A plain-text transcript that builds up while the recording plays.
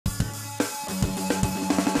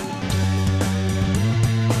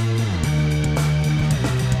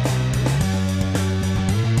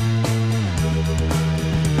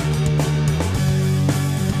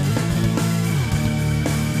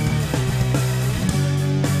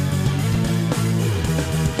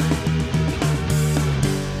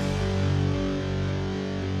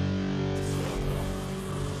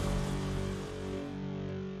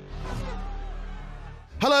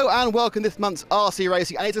and welcome this month's RC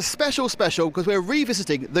Racing, and it's a special because we're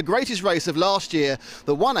revisiting the greatest race of last year,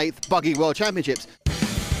 the 1/8 Buggy World Championships.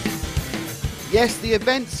 Yes, the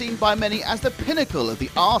event seen by many as the pinnacle of the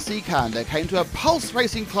RC calendar came to a pulse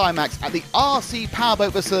racing climax at the RC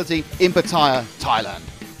Powerboat facility in Pattaya, Thailand.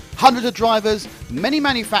 Hundreds of drivers, many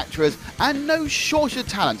manufacturers, and no shortage of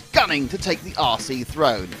talent gunning to take the RC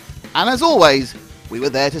throne. And as always, we were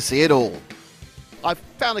there to see it all. I've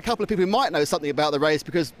found a couple of people who might know something about the race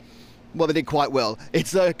because, well, they did quite well.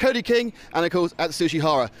 It's Cody King and, of course, Atsushi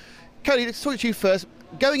Hara. Cody, let's talk to you first.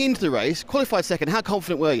 Going into the race, qualified second, how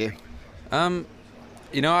confident were you?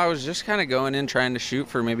 You know, I was just kind of going in trying to shoot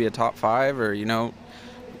for maybe a top 5 or, you know,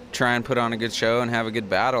 try and put on a good show and have a good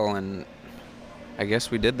battle, and I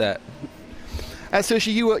guess we did that.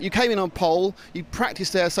 Atsushi, you came in on pole, you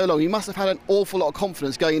practiced there so long, you must have had an awful lot of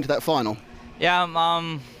confidence going into that final. Yeah,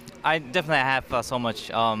 I definitely have so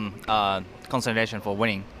much concentration for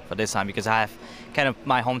winning for this time because I have kind of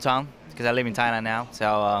my hometown because I live in Thailand now.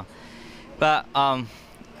 So,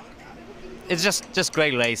 it's just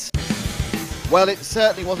great race. Well, it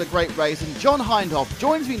certainly was a great race, and John Hindhaughs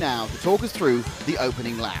joins me now to talk us through the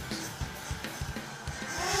opening laps.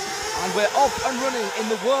 And we're off and running in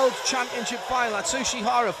the World Championship final. Atsushi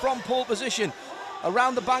Hara from pole position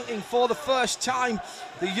around the banking for the first time.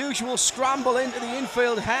 The usual scramble into the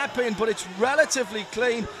infield hairpin, but it's relatively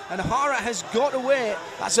clean, and Hara has got away.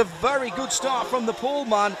 That's a very good start from the pole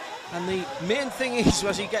man. And the main thing is,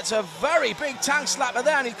 he gets a very big tank slapper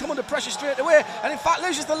there, and he'd come under pressure straight away, and in fact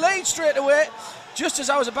loses the lead straight away. Just as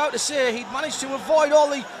I was about to say, he'd managed to avoid all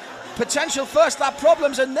the potential first lap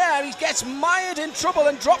problems, and there he gets mired in trouble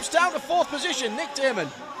and drops down to 4th position. Nick Damon.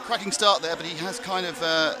 Cracking start there, but he has kind of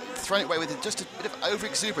thrown it away with just a bit of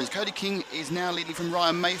over-exuberance. Cody King is now leading from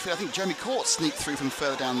Ryan Mayfield. I think Jeremy Court sneaked through from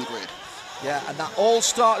further down the grid. Yeah, and that all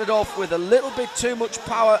started off with a little bit too much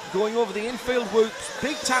power going over the infield whoops.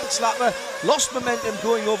 Big tank slapper, lost momentum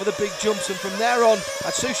going over the big jumps, and from there on,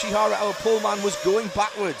 Atsushi Hara, our poleman, was going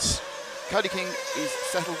backwards. Cody King is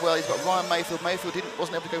settled well. He's got Ryan Mayfield. Mayfield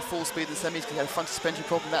wasn't able to go full speed in the semis because he had a front suspension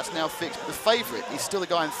problem. That's now fixed. But the favourite is still the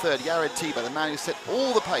guy in 3rd, Yared Tiba, the man who set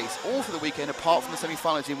all the pace, all for the weekend, apart from the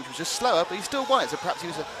semi-final team, which was just slower, but he still won it. So perhaps he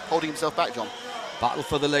was holding himself back, John. Battle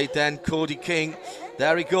for the lead then, Cody King.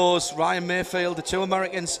 There he goes, Ryan Mayfield, the 2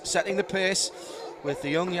 Americans setting the pace with the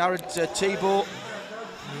young Yared Tiba.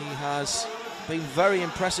 He has been very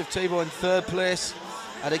impressive, Tiba in 3rd place.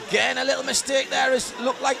 And again, a little mistake there. It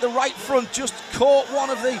looked like the right front just caught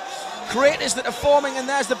one of the craters that are forming, and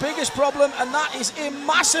there's the biggest problem, and that is a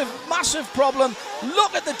massive, massive problem.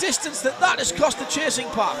 Look at the distance that has cost the chasing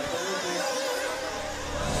pack.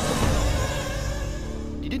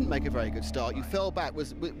 You didn't make a very good start. You fell back.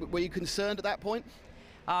 Were you concerned at that point?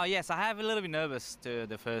 Yes, I have a little bit nervous to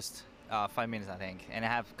the first 5 minutes, I think, and I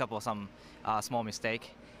have a couple of some small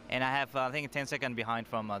mistake, and I have I think 10 seconds behind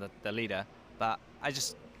from the leader, but I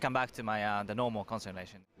just come back to my the normal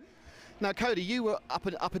concentration. Now, Cody, you were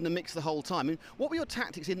up in the mix the whole time. I mean, what were your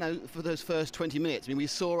tactics for those first 20 minutes? I mean, we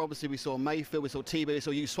saw Mayfield, we saw Tiba, we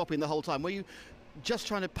saw you swapping the whole time. Were you just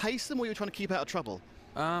trying to pace them, or were you trying to keep out of trouble?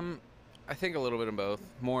 I think a little bit of both.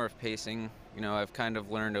 More of pacing. You know, I've kind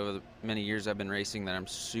of learned over the many years I've been racing that I'm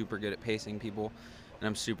super good at pacing people, and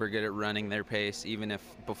I'm super good at running their pace, even if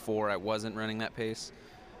before I wasn't running that pace.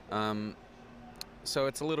 So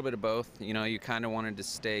it's a little bit of both. You know, you kind of wanted to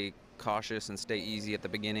stay cautious and stay easy at the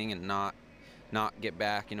beginning and not get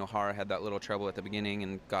back. You know, Hara had that little trouble at the beginning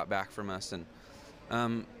and got back from us. And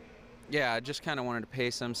yeah, I just kind of wanted to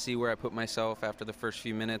pace them, see where I put myself after the first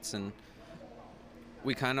few minutes, and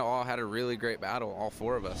we kind of all had a really great battle, all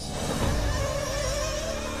 4 of us.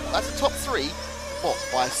 That's the top 3, what,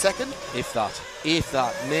 by a second? If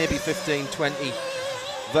that, maybe 15, 20,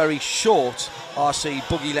 very short RC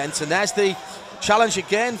buggy lengths. And there's the challenge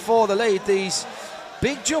again for the lead. These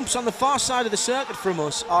big jumps on the far side of the circuit from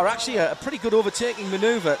us are actually a pretty good overtaking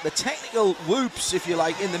manoeuvre. The technical whoops, if you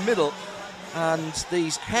like, in the middle, and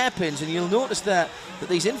these hairpins, and you'll notice that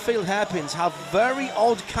these infield hairpins have very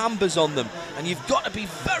odd cambers on them, and you've got to be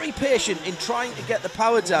very patient in trying to get the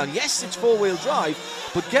power down. Yes, it's 4-wheel drive,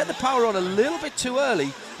 but get the power on a little bit too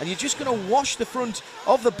early, and you're just going to wash the front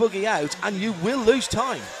of the buggy out, and you will lose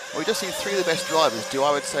time. Well, we just seen 3 of the best drivers do,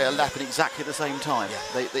 I would say, a lap at exactly the same time.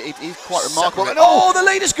 Yeah. It is quite remarkable. And oh, the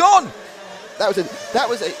lead is gone! That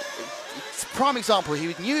was a prime example. He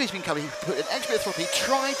knew he's been coming. He put an extra bit of throttle. He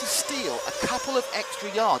tried to steal a couple of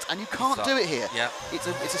extra yards, and you can't do it here. Yeah. It's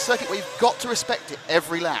a circuit where you've got to respect it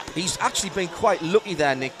every lap. He's actually been quite lucky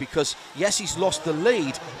there, Nick, because yes, he's lost the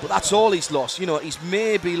lead, but that's all he's lost. You know, he's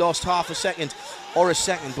maybe lost half a second or a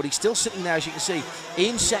second, but he's still sitting there, as you can see,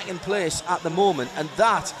 in 2nd place at the moment, and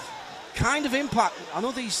that kind of impact, I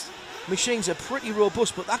know these machines are pretty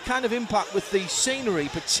robust, but that kind of impact with the scenery,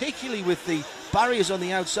 particularly with the barriers on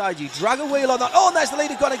the outside, you drag a wheel on that. Oh, and there's the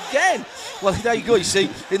leader gone again. Well, there you go. You see,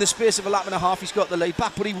 in the space of a lap and a half, he's got the lead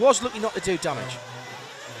back, but he was lucky not to do damage.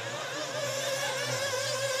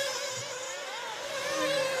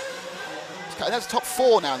 That's top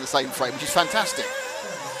 4 now in the same frame, which is fantastic.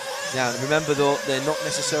 Now, remember though, they're not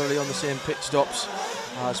necessarily on the same pit stops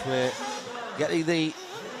as we're getting the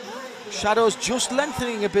shadows just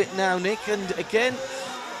lengthening a bit now, Nick, and again,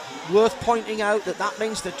 worth pointing out that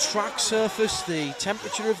means the track surface, the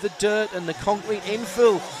temperature of the dirt and the concrete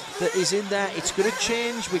infill that is in there, it's going to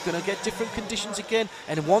change. We're going to get different conditions again,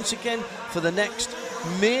 and once again, for the next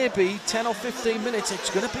maybe 10 or 15 minutes, it's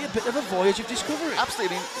going to be a bit of a voyage of discovery.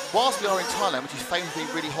 Absolutely. I mean, whilst we are in Thailand, which is famous for being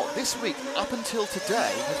really hot, this week, up until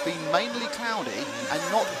today, has been mainly cloudy and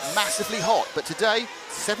not massively hot. But today,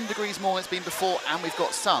 7 degrees more than it's been before, and we've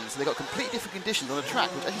got sun. So they've got completely different conditions on the track,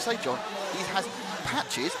 which, as you say, John, he has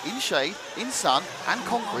patches in shade, in sun, and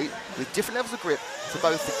concrete with different levels of grip for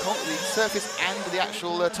both the surface and the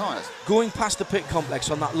actual tyres. Going past the pit complex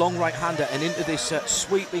on that long right-hander and into this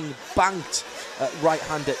sweeping, banked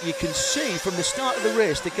right-hander, you can see from the start of the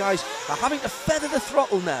race the guys are having to feather the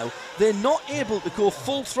throttle now. They're not able to go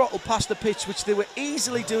full throttle past the pits, which they were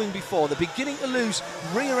easily doing before. They're beginning to lose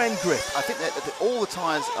rear-end grip. I think that all the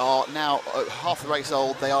tyres are now half the race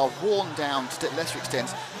old. They are worn down to lesser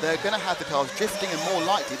extents. They're going to have the cars drifting, and more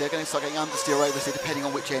likely they're going to start getting understeer, oversteer, depending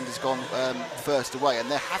on which end has gone first away. And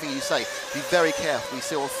they're having, you say, be very careful. We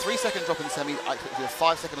saw a 3-second drop in the semi, I expect a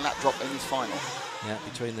 5-second lap drop in this final. Yeah,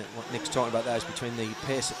 between what Nick's talking about there is between the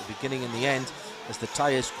pace at the beginning and the end, as the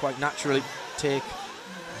tyres quite naturally take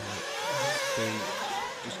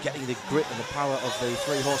just getting the grip and the power of the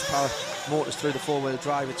 3 horsepower motors through the 4-wheel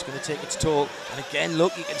drive. It's going to take its toll. And again,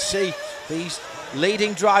 look, you can see these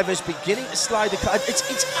leading drivers beginning to slide the car.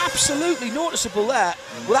 It's absolutely noticeable there.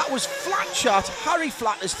 Well, that was flat shot. Harry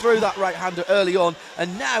Flatters through that right-hander early on,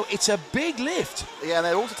 and now it's a big lift. Yeah, and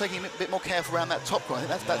they're also taking a bit more careful around that top corner. I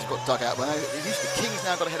think that's got dug out. But King's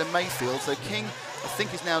now got ahead of Mayfield, so King, I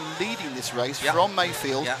think, is now leading this race from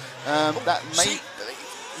Mayfield.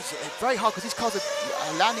 It's very hard because these cars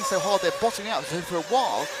are landing so hard, they're bottoming out. So for a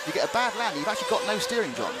while, you get a bad landing. You've actually got no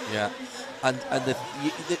steering, John. Yeah. And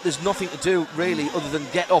there's nothing to do really other than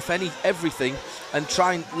get off everything and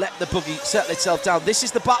try and let the buggy settle itself down. This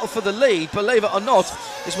is the battle for the lead, believe it or not,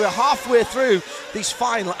 as we're halfway through this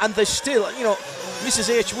final, and there's still, you know, Mrs.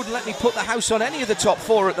 H wouldn't let me put the house on any of the top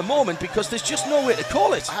 4 at the moment because there's just no way to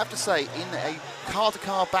call it. I have to say, in a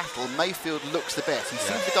car-to-car battle, Mayfield looks the best. He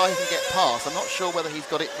seems the guy who can get past. I'm not sure whether he's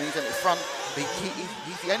got it when he's in the front.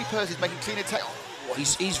 He's the only person who's making cleaner take.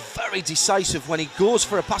 He's very decisive when he goes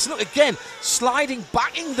for a pass. Look again, sliding,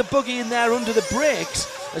 backing the buggy in there under the brakes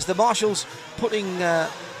as the marshals putting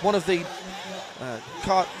one of the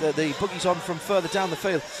buggies on from further down the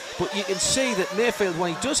field. But you can see that Mayfield,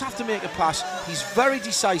 when he does have to make a pass, he's very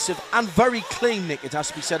decisive and very clean, Nick, it has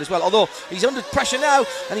to be said as well. Although he's under pressure now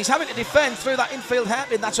and he's having to defend through that infield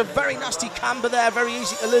hairpin. That's a very nasty camber there, very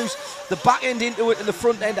easy to lose the back end into it and the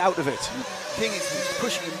front end out of it. King is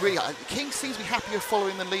pushing him really hard. King seems to be happier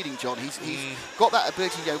following than leading, John. He's got that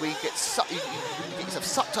ability, you know, where you get yourself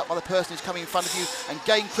sucked up by the person who's coming in front of you and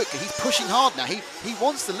gain quickly. He's pushing hard now. He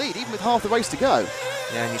wants the lead, even with half the race to go.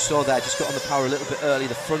 Yeah, and you saw there, just got on the power a little bit early.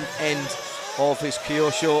 The front end of his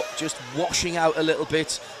Kyosho just washing out a little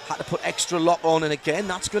bit. Had to put extra lock on, and again,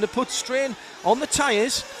 that's going to put strain on the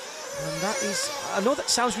tyres. And that is, I know that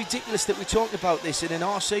sounds ridiculous that we talked about this in an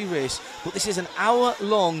RC race, but this is an hour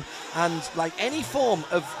long, and like any form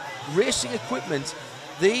of racing equipment,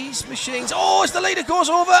 these machines. Oh, as the leader goes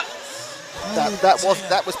over.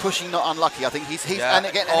 That was pushing, not unlucky. I think he's and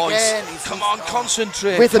again. Come on,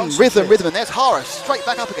 concentrate. Rhythm, and there's Hara straight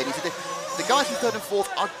back up again. The guys in 3rd and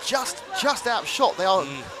 4th are just outshot. They are.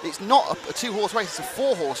 It's not a 2-horse race; it's a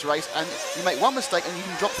 4-horse race, and you make one mistake and you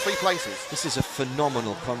can drop 3 places. This is a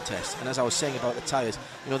phenomenal contest, and as I was saying about the tyres,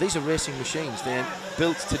 you know, these are racing machines. They're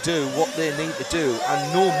built to do what they need to do,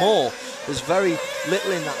 and no more. There's very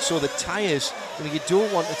little in that. So the tyres, you know, you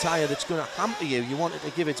don't want a tyre that's going to hamper you. You want it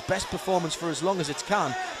to give its best performance for as long as it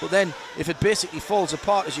can. But then, if it basically falls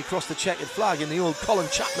apart as you cross the checkered flag in the old Colin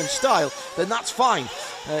Chapman style, then that's fine.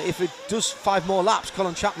 If it does 5 more laps,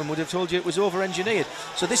 Colin Chapman would have told you it was over-engineered.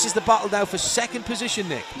 So this is the battle now for 2nd position,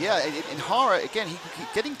 Nick. Yeah, in Hara, again, he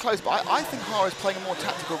getting close, but I think Hara's playing a more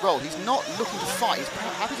tactical role. He's not looking to fight. He's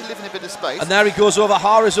happy to live in a bit of space. And there he goes over.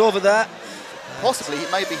 Hara's over there. Possibly,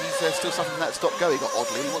 maybe he's still suffering from that stop-go he got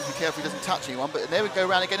oddly. He wants to be careful he doesn't touch anyone, but there we go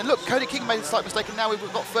around again. And look, Cody King made a slight mistake, and now we've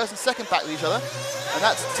got 1st and 2nd back with each other. And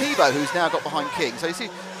that's Tebow who's now got behind King. So you see,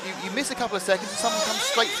 you miss a couple of seconds and someone comes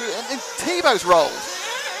straight through, and Tebow's rolled.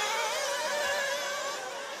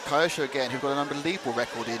 Kyosho again, who've got an unbelievable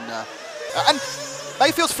record in... and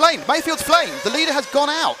Mayfield's flamed. The leader has gone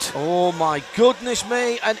out. Oh my goodness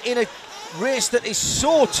me, and in a race that is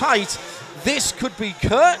so tight, this could be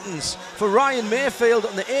curtains for Ryan Mayfield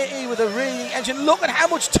on the AE with a ringing engine. Look at how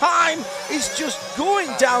much time is just going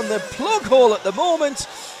down the plug hole at the moment.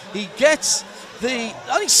 He gets and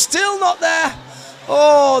he's still not there.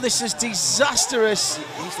 Oh, this is disastrous.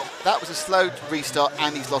 That was a slow restart,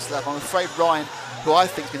 and he's lost that. I'm afraid Ryan, who I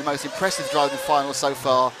think has been the most impressive driver in the final so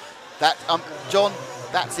far, that John,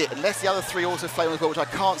 that's it. Unless the other three also flame as well, which I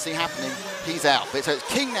can't see happening, he's out. But so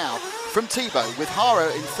it's King now from Tebow with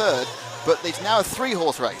Hara in third, but it's now a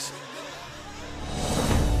 3-horse race.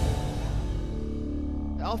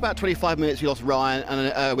 After about 25 minutes, we lost Ryan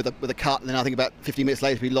and with a cut, and then I think about 15 minutes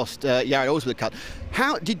later we lost Jared also with a cut.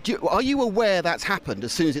 Are you aware that's happened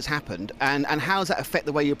as soon as it's happened, and how does that affect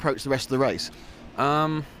the way you approach the rest of the race?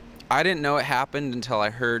 I didn't know it happened until I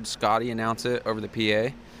heard Scotty announce it over the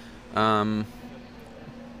PA,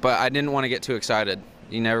 but I didn't want to get too excited.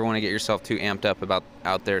 You never want to get yourself too amped up about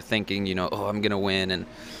out there thinking, you know, oh, I'm gonna win, and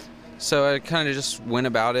so I kind of just went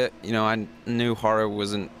about it. You know, I knew Hara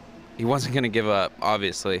wasn't going to give up,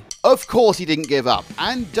 obviously. Of course he didn't give up.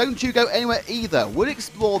 And don't you go anywhere either. We'll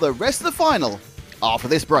explore the rest of the final after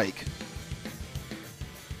this break.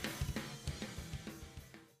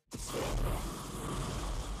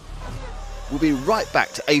 We'll be right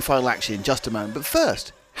back to A-Final action in just a moment. But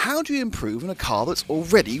first, how do you improve on a car that's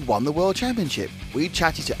already won the World Championship? We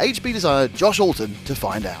chatted to HB designer Josh Alton to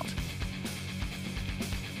find out.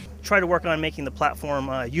 Try to work on making the platform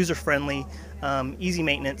user-friendly, easy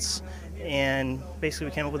maintenance, and basically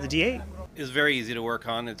we came up with the D8. It's very easy to work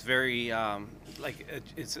on. It's very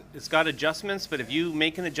it's got adjustments, but if you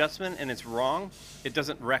make an adjustment and it's wrong, it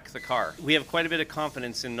doesn't wreck the car. We have quite a bit of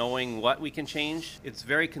confidence in knowing what we can change. It's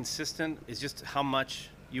very consistent. It's just how much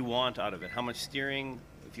you want out of it, how much steering.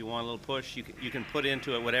 If you want a little push, you can put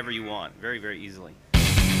into it whatever you want very, very easily.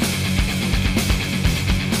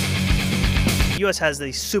 US has the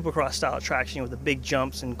supercross style traction with the big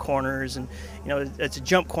jumps and corners, and you know it's a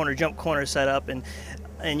jump corner setup,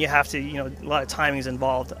 and you have to, you know, a lot of timing is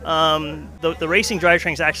involved. The racing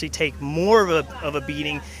drivetrains actually take more of a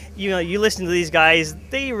beating. You know, you listen to these guys,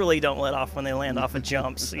 they really don't let off when they land off of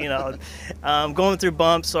jumps. You know, going through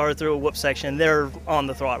bumps or through a whoop section, they're on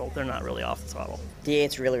the throttle. They're not really off the throttle. The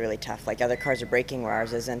D8's really, really tough. Like other cars are braking where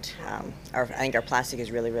ours isn't. I think our plastic is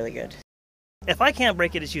really, really good. If I can't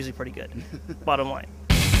break it, it's usually pretty good, bottom line.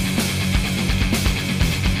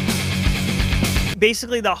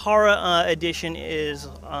 Basically, the Hara edition is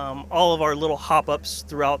all of our little hop-ups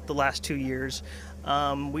throughout the last 2 years.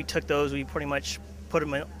 We took those, we pretty much put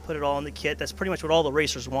it all in the kit. That's pretty much what all the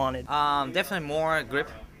racers wanted. Definitely more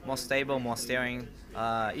grip, more stable, more steering,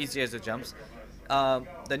 easier to jumps.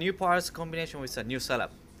 The new parts combination with a new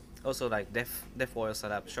setup, also like def oil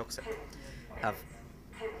setup, shock set, have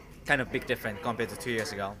kind of big difference compared to 2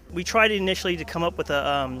 years ago. We tried initially to come up with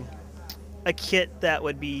a kit that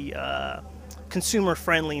would be consumer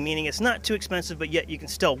friendly, meaning it's not too expensive, but yet you can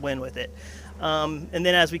still win with it. And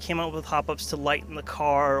then as we came up with hop-ups to lighten the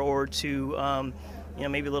car or to you know,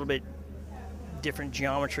 maybe a little bit different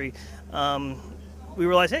geometry, we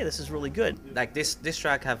realized, hey, this is really good. Like this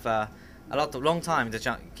track have a long time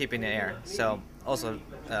to keep in the air, so also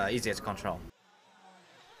easier to control.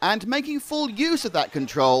 And making full use of that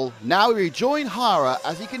control, now we rejoin Hara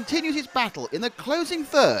as he continues his battle in the closing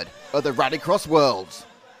third of the Rallycross Worlds.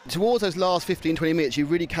 Towards those last 15-20 minutes, you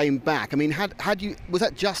really came back. I mean, was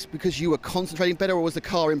that just because you were concentrating better, or was the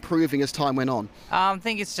car improving as time went on? I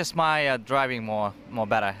think it's just my driving more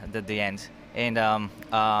better at the end, and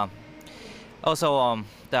also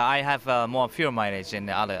I have more fuel mileage than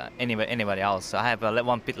anybody else. I have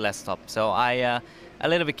one pit less stop, so I a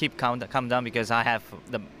little bit keep calm down because I have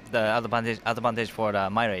the advantage for the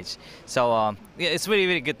mileage. So it's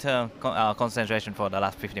really good concentration for the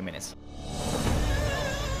last 50 minutes.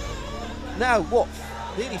 Now what?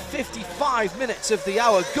 Nearly 55 minutes of the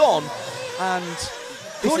hour gone, and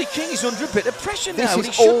Cody King is under a bit of pressure now.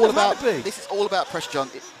 This is all about pressure, John.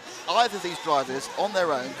 Either of these drivers on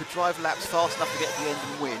their own could drive laps fast enough to get to the end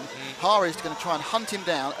and win. Hara is going to try and hunt him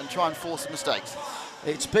down and try and force mistakes.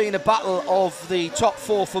 It's been a battle of the top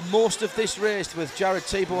four for most of this race, with Jared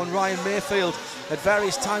Tebow and Ryan Mayfield at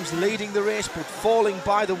various times leading the race but falling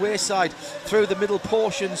by the wayside through the middle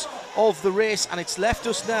portions of the race. And it's left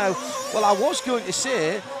us now, well, I was going to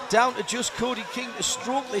say, down to just Cody King to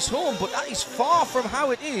stroke this home, but that is far from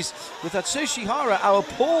how it is with Atsushi Hara, our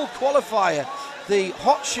pole qualifier. The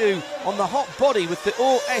hot shoe on the hot body with the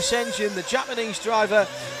OS engine, the Japanese driver,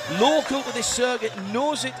 local to this circuit,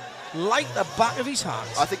 knows it like the back of his hand.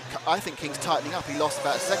 I think King's tightening up. He lost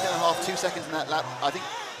about a second and a half, 2 seconds in that lap. I think.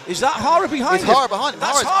 Is that Hara behind him? It's Hara behind him.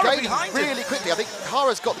 That's Hara's Hara behind him. Really quickly. I think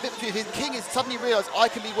Hara's got the bit between him. King has suddenly realised I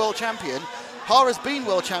can be world champion. Hara's been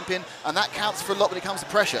world champion, and that counts for a lot when it comes to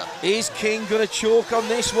pressure. Is King going to choke on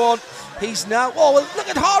this one? He's now, oh, well, look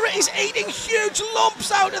at Hara, he's eating huge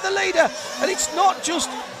lumps out of the leader. And it's not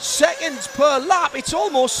just seconds per lap, it's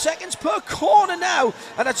almost seconds per corner now.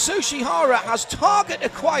 And Atsushi Hara has target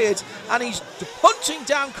acquired, and he's hunting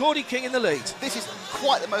down Cody King in the lead. This is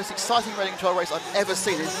quite the most exciting rallying control race I've ever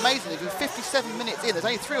seen. It's amazing. With 57 minutes in, there's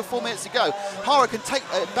only 3 or 4 minutes to go. Hara can take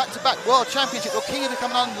back-to-back world championships, or King has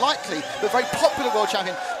become an unlikely but very popular world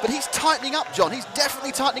champion. But he's tightening up, John. He's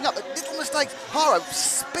definitely tightening up. Little mistakes. Hara,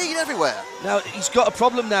 speed everywhere. Now, he's got a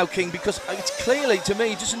problem now, King, because it's clearly, to me,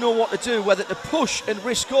 he doesn't know what to do, whether to push and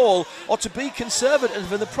risk all or to be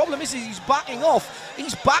conservative. And the problem is he's backing off.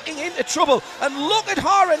 He's backing into trouble. And look at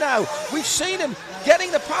Hara now. We've seen him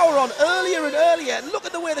getting the power on earlier and earlier. And look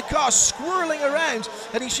at the way the car's swirling around.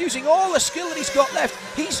 And he's using all the skill that he's got left.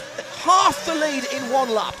 He's half the lead in 1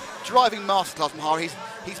 lap. Driving masterclass from Hara.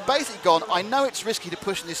 He's basically gone, I know it's risky to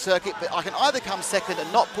push in this circuit, but I can either come second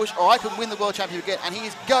and not push, or I can win the world championship again, and he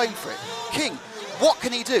is going for it. King, what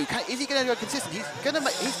can he do? Is he going to go consistent? He's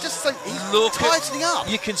tightening up.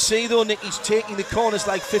 You can see though, Nick, he's taking the corners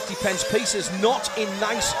like 50-pence pieces, not in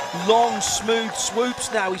nice, long, smooth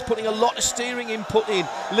swoops now. He's putting a lot of steering input in,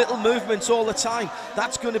 little movements all the time.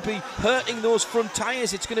 That's going to be hurting those front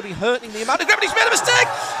tyres. It's going to be hurting the amount of grip. He's made a mistake.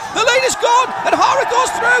 The lead is gone, and Hara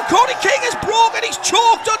goes through. Cody King is broken. He's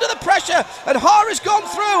choked under the pressure, and Hara's gone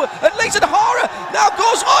through. And Leighton Hara now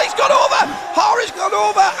goes, oh, he's gone over. Hara's gone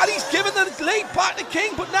over, and he's given the lead back to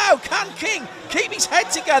King. But now, can King keep his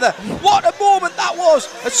head together? What a moment that was.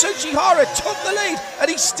 Atsushi Hara took the lead,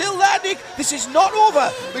 and he's still there, Nick. This is not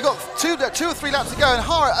over. We've got two or three laps to go, and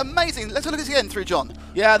Hara, amazing. Let's look at this again through, John.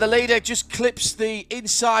 Yeah, the leader just clips the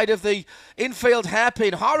inside of the infield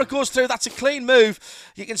hairpin. Hara goes through. That's a clean move.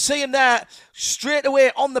 You can see him there straight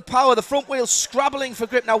away on the power. The front wheel scrabbling for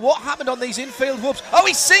grip. Now, what happened on these infield whoops? Oh,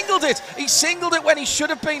 he singled it. He singled it when he should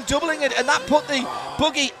have been doubling it, and that put the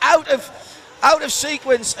Buggy out of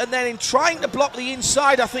sequence. And then in trying to block the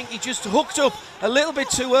inside, I think he just hooked up a little bit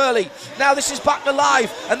too early. Now this is back to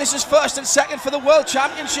live, and this is first and second for the World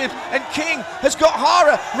Championship, and King has got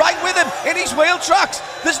Hara right with him in his wheel tracks.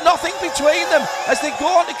 There's nothing between them as they go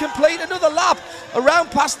on to complete another lap around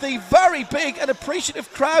past the very big and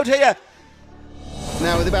appreciative crowd here.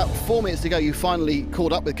 Now, with about 4 minutes to go, you finally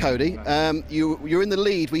caught up with Cody. You're in the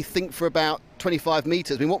lead, we think, for about 25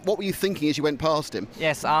 metres. I mean, what were you thinking as you went past him?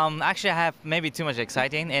 Yes, actually I have maybe too much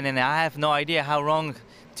exciting, and then I have no idea how long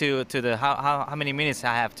how many minutes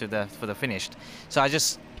I have for the finished. So I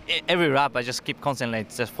just every lap I just keep constantly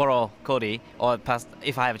just follow Cody, or pass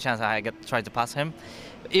if I have a chance try to pass him.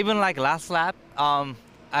 Even like last lap, I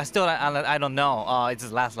don't know it's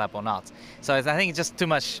his last lap or not. So I think it's just too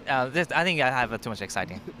much. I think I have too much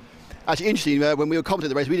exciting. Actually, interesting. When we were commenting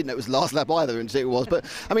the race, we didn't know it was last lap either, and it was. But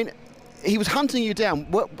I mean, he was hunting you down.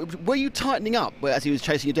 Were you tightening up as he was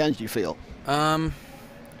chasing you down? Did you feel?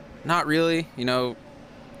 Not really. You know,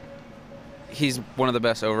 he's one of the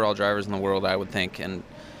best overall drivers in the world, I would think, and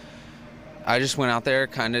I just went out there,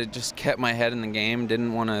 kind of just kept my head in the game,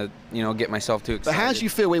 didn't want to, you know, get myself too excited. But how did you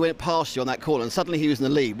feel when he went past you on that corner and suddenly he was in the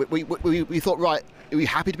lead? We thought, right, are we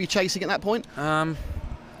happy to be chasing at that point?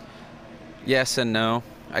 Yes and no.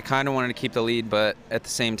 I kind of wanted to keep the lead, but at the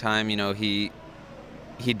same time, you know, he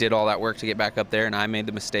did all that work to get back up there, and I made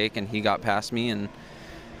the mistake, and he got past me, and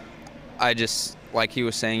I just, like he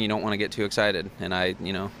was saying, you don't want to get too excited, and I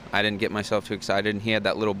didn't get myself too excited, and he had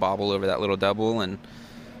that little bobble over that little double, and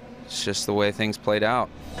it's just the way things played out.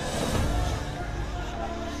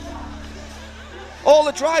 All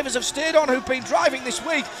the drivers have stayed on who've been driving this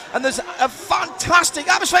week, and there's a fantastic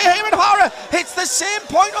atmosphere here in Hara. Hits the same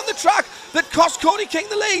point on the track that cost Cody King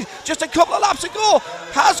the lead just a couple of laps ago.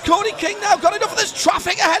 Has Cody King now got enough? There's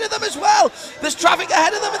traffic ahead of them as well. There's traffic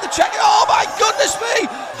ahead of them in the check. Oh my goodness me!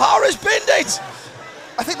 Hara's binned it.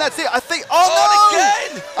 I think that's it. I think.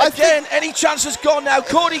 Again, any chance has gone now.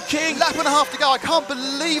 Cody King. Lap and a half to go. I can't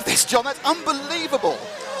believe this, John. That's unbelievable.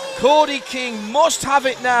 Cody King must have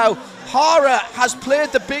it now. Hara has played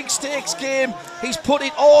the big stakes game. He's put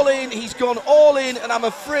it all in. He's gone all in, and I'm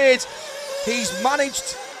afraid he's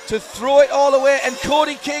managed to throw it all away. And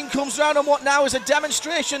Cody King comes round on what now is a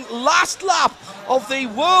demonstration last lap of the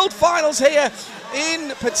World Finals here in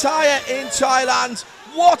Pattaya in Thailand.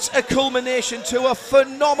 What a culmination to a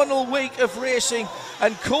phenomenal week of racing.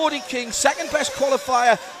 And Cody King, second best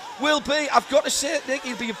qualifier, will be, I've got to say it, Nick,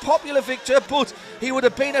 he'll be a popular victor, but he would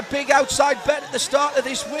have been a big outside bet at the start of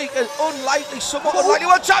this week. An unlikely, somewhat unlikely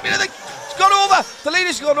world champion. I think it's gone over. The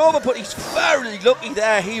leader's gone over, but he's very lucky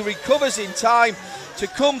there. He recovers in time to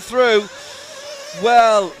come through.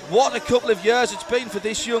 Well, what a couple of years it's been for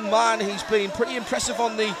this young man. He's been pretty impressive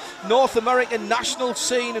on the North American national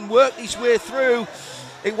scene and worked his way through.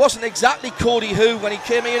 It wasn't exactly Cody who when he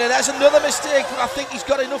came in, and there's another mistake, but I think he's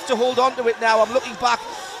got enough to hold on to it now. I'm looking back,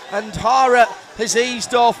 and Hara has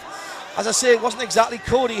eased off. As I say, it wasn't exactly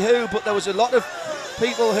Cody who, but there was a lot of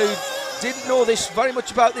people who didn't know this very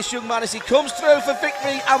much about this young man as he comes through for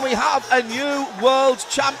victory, and we have a new world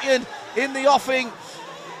champion in the offing.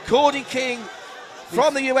 Cody King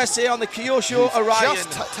from the USA on the Kyosho Orion.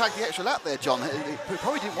 Just tagged the extra lap there, John. He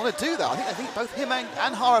probably didn't want to do that. I think both him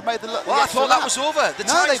and Hara made the Well, I thought that was over. The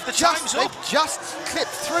time's up. They've just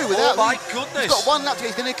clipped through without. Oh my goodness! He's got one lap to go.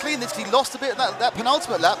 He's going to clean this. He lost a bit in that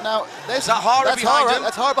penultimate lap. Now there's that Hara behind him.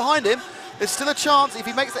 That's Hara behind him. There's still a chance if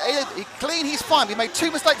he makes it clean. He's fine. He made 2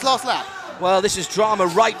 mistakes last lap. Well, this is drama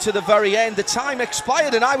right to the very end. The time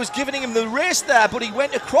expired, and I was giving him the race there, but he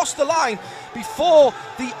went across the line before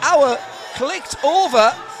the hour clicked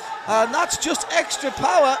over. And that's just extra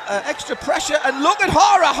power, extra pressure. And look at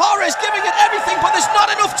Hara. Hara is giving it everything, but there's not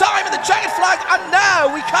enough time in the checkered flag. And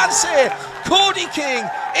now we can say Cody King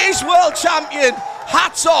is world champion.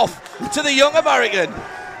 Hats off to the young American.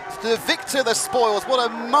 The victor, the spoils. What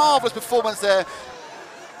a marvellous performance there.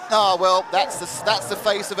 Ah, well, that's the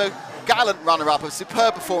face of a gallant runner-up, a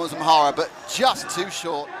superb performance from Hara, but just too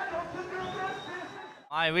short.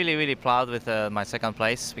 I'm really proud with my second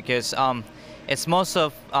place because it's most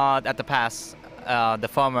of at the past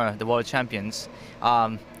the world champions.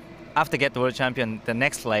 After get the world champion, the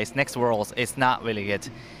next place, next worlds is not really good.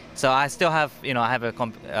 So I still have, I have a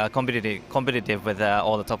competitive with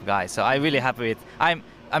all the top guys. So I'm really happy with.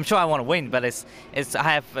 I'm sure I want to win, but I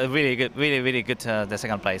have a really good the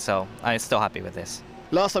second place. So I'm still happy with this.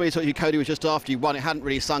 Last time we talked to you, Cody, was just after you won. It hadn't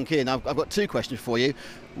really sunk in. I've got 2 questions for you.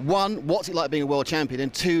 1, what's it like being a world champion?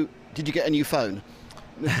 And 2, did you get a new phone?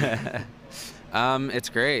 It's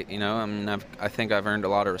great, I mean, I think I've earned a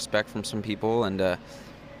lot of respect from some people, and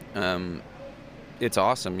it's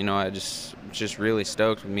awesome. I just really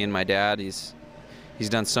stoked with me and my dad. He's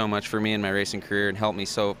done so much for me in my racing career and helped me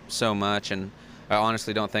so much, and I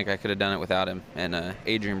honestly don't think I could have done it without him. And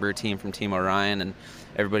Adrian Burr team from Team Orion and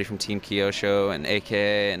everybody from Team Kyosho and AK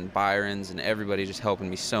and Byron's and everybody just helping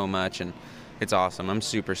me so much, and it's awesome. I'm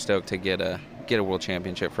super stoked to get a world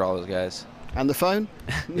championship for all those guys. And the phone?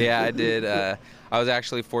 Yeah, I did. I was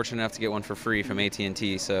actually fortunate enough to get one for free from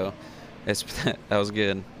AT&T, so that was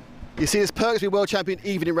good. You see, there's perks to be world champion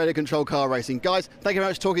even in radio control car racing. Guys, thank you very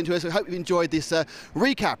much for talking to us. I hope you've enjoyed this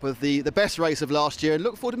recap of the best race of last year, and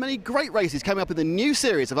look forward to many great races coming up in the new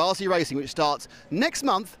series of RC Racing, which starts next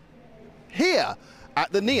month here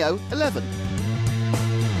at the Neo 11.